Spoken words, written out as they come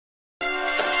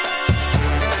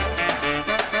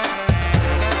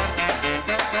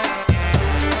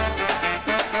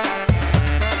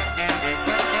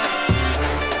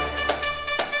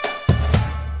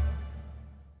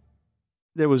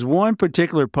there was one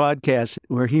particular podcast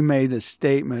where he made a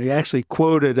statement. He actually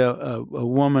quoted a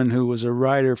woman who was a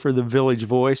writer for the Village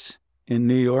Voice in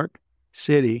New York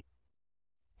City.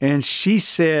 And she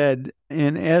said,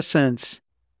 in essence,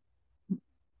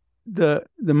 the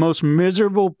most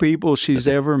miserable people she's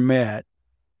ever met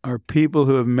are people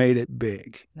who have made it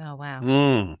big. Oh, wow.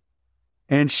 Mm.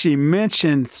 And she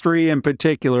mentioned three in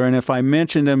particular, and if I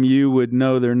mentioned them, you would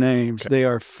know their names. Okay. They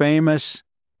are famous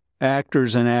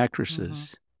actors and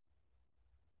actresses.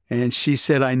 And she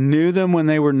said, I knew them when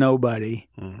they were nobody,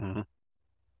 Mm-hmm.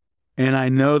 and I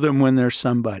know them when they're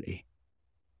somebody.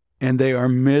 And they are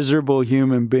miserable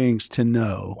human beings to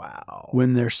know Wow.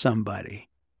 when they're somebody.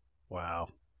 Wow.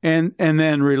 And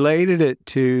then related it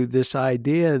to this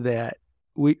idea that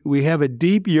we have a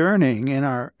deep yearning in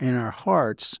our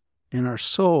hearts, in our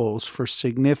souls, for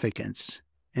significance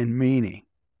and meaning.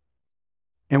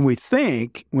 And we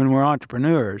think, when we're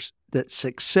entrepreneurs, that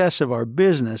success of our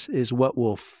business is what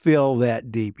will fill that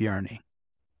deep yearning.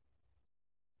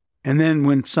 And then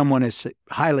when someone is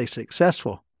highly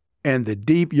successful and the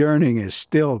deep yearning is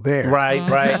still there,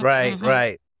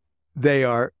 Right. they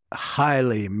are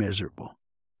highly miserable.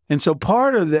 And so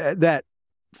part of that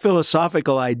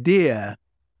philosophical idea,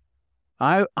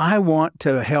 I want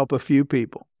to help a few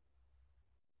people,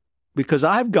 because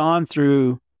I've gone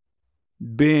through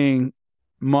being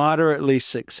moderately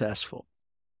successful.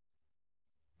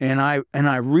 And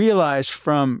I realized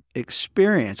from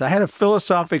experience, I had a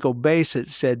philosophical base that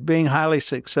said being highly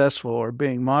successful or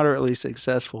being moderately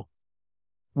successful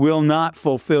will not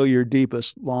fulfill your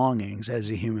deepest longings as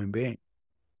a human being.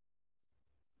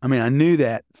 I mean, I knew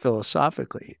that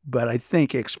philosophically, but I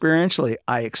think experientially,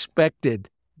 I expected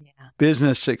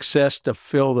business success to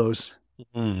fill those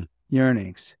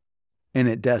yearnings, and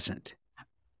it doesn't.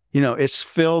 You know, it's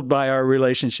filled by our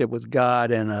relationship with God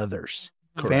and others,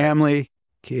 Correct. family,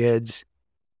 kids,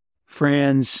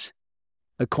 friends,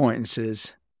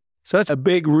 acquaintances. So that's a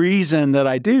big reason that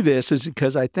I do this, is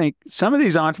because I think some of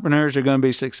these entrepreneurs are going to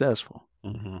be successful.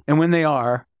 Mm-hmm. And when they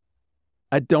are,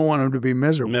 I don't want them to be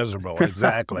miserable.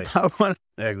 Exactly. I want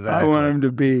them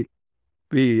to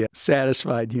be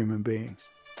satisfied human beings.